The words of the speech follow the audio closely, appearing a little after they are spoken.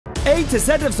A to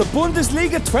Z of the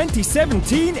Bundesliga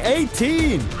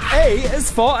 2017-18. A is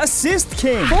for Assist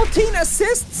King. 14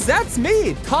 assists, that's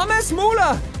me, Thomas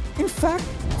Müller. In fact,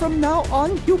 from now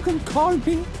on, you can call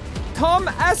me Tom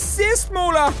Assist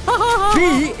Müller.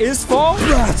 B is for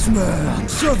Batsman.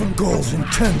 7 goals in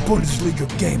 10 Bundesliga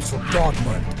games for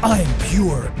Dortmund. I'm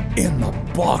pure in the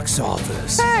box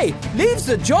office. Hey, leave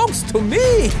the jokes to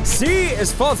me. C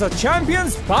is for the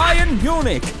champions Bayern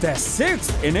Munich. They're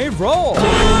 6th in a row.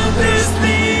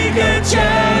 Bundesliga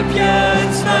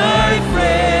champions, my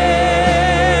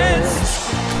friends.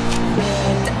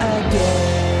 Yet again.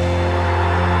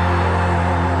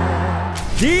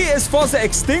 D is for the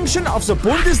extinction of the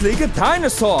Bundesliga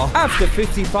dinosaur. After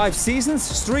 55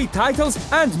 seasons, 3 titles,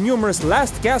 and numerous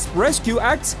last-gasp rescue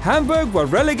acts, Hamburg were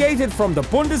relegated from the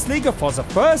Bundesliga for the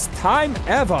first time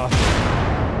ever.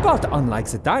 But unlike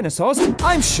the dinosaurs,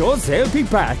 I'm sure they'll be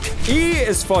back. E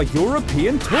is for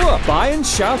European Tour. Bayern,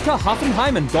 Schalke,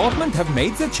 Hoffenheim and Dortmund have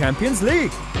made the Champions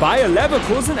League. Bayer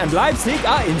Leverkusen and Leipzig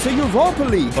are in the Europa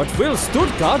League. But will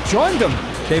Stuttgart join them?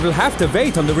 They will have to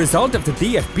wait on the result of the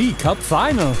DFB Cup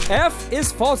final. F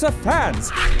is for the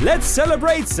fans. Let's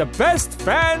celebrate the best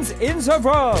fans in the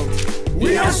world.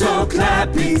 We are so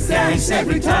clappy, thanks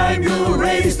every time you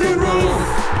raise the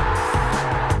roof.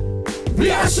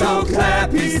 We are so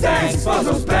clappy, thanks for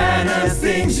those banner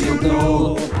things you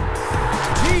do.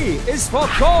 G is for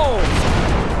goals.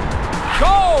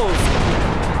 Goals!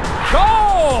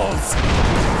 Goals!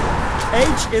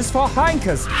 H is for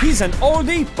Heinkes. He's an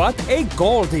oldie, but a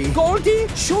Goldie. Goldie?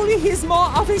 Surely he's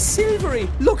more of a silvery.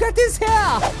 Look at his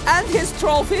hair and his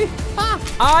trophy.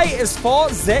 I is for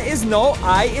there is no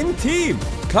I in team.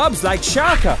 Clubs like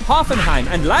Schalke, Hoffenheim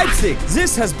and Leipzig.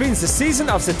 This has been the season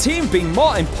of the team being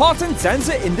more important than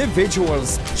the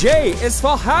individuals. J is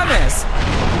for James.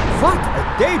 What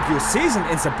a debut season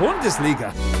in the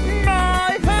Bundesliga.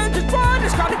 My hands are drawn,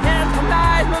 it's got a hand from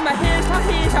life. When my hands are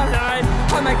heat alive.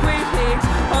 On my great legs,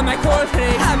 on my cold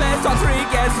legs. James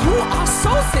Rodriguez, you are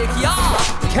so sick, yeah.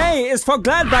 K is for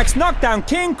Gladbach's knockdown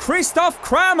king, Christoph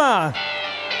Kramer.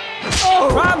 Oh.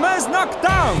 Kramer's knocked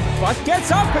down, but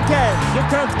gets up again. You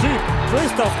can't keep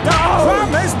Christoph down.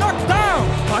 Kramer's knocked down,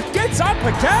 but gets up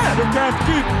again. You can't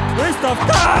keep Christoph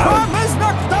down. Kramer's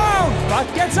knocked down, but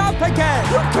gets up again.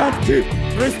 You can't keep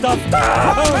Christoph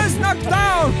down. Kramer's knocked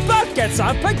down, but gets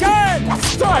up again.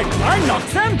 Strike! I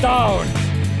knocked them down.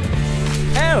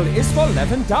 L is for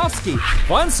Lewandowski.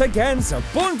 Once again, the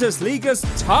Bundesliga's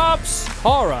top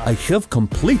scorer. I have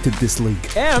completed this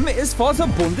league. M is for the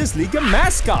Bundesliga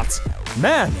mascots.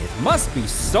 Man, it must be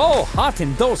so hot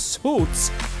in those suits.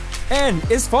 N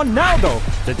is for Naldo,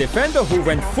 the defender who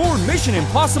went full Mission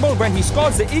Impossible when he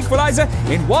scored the equalizer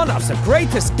in one of the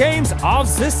greatest games of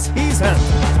the season.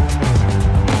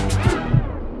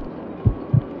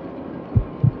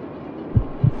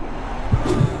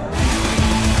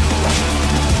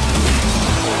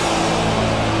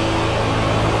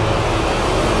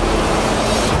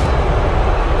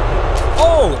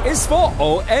 O is for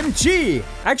OMG.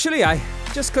 Actually, I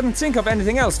just couldn't think of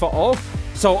anything else for O.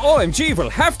 So OMG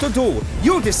will have to do.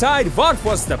 You decide what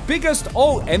was the biggest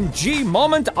OMG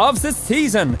moment of the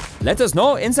season. Let us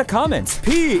know in the comments.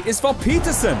 P is for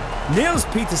Peterson. Nils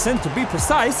Peterson to be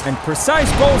precise, and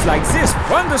precise goals like this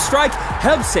from the strike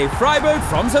help save Freiburg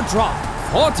from the drop.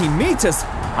 40 meters.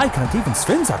 I can't even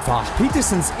swim that far.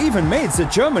 Peterson's even made the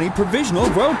Germany Provisional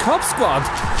World Cup squad.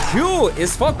 Q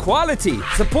is for quality.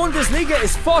 The Bundesliga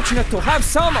is fortunate to have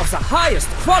some of the highest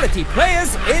quality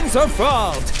players in the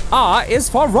world. R is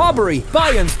for robbery.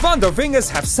 Bayern's Wanderwingers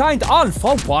have signed on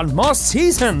for one more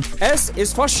season. S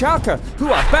is for Schalke,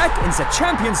 who are back in the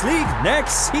Champions League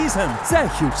next season. Their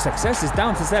huge success is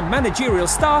down to their managerial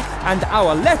star and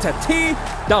our letter T,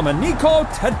 Domenico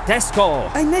Tedesco.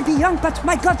 I may be young, but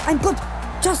my God, I'm good.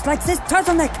 Just like this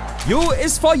turtleneck. U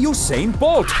is for Usain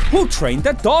Bolt, who trained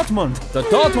at Dortmund. The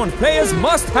Dortmund players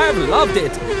must have loved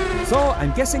it. So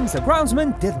I'm guessing the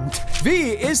groundsman didn't.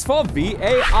 V is for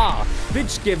VAR,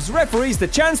 which gives referees the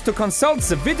chance to consult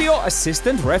the video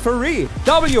assistant referee.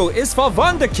 W is for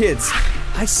Wonder Kids.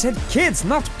 I said kids,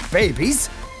 not babies.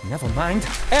 Never mind.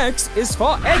 X is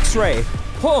for X-ray.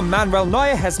 Poor Manuel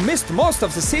Neuer has missed most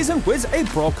of the season with a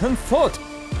broken foot.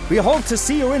 We hope to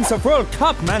see you in the World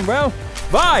Cup, Manuel.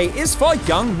 Y is for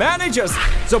young managers.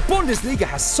 The Bundesliga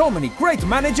has so many great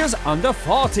managers under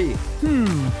 40.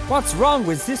 What's wrong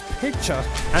with this picture?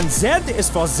 And Z is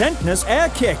for Zentner's air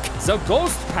kick, the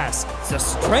ghost pass, the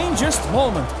strangest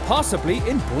moment possibly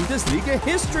in Bundesliga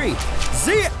history.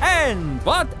 The end!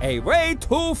 What a way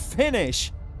to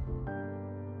finish!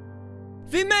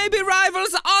 We may be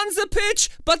rivals on the pitch,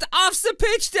 but off the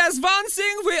pitch there's one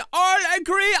thing we all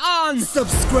agree on.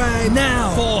 Subscribe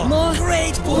now for More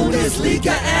great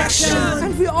Bundesliga action.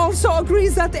 And we also agree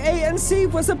that A and C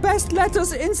were the best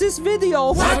letters in this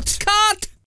video. What? Cut!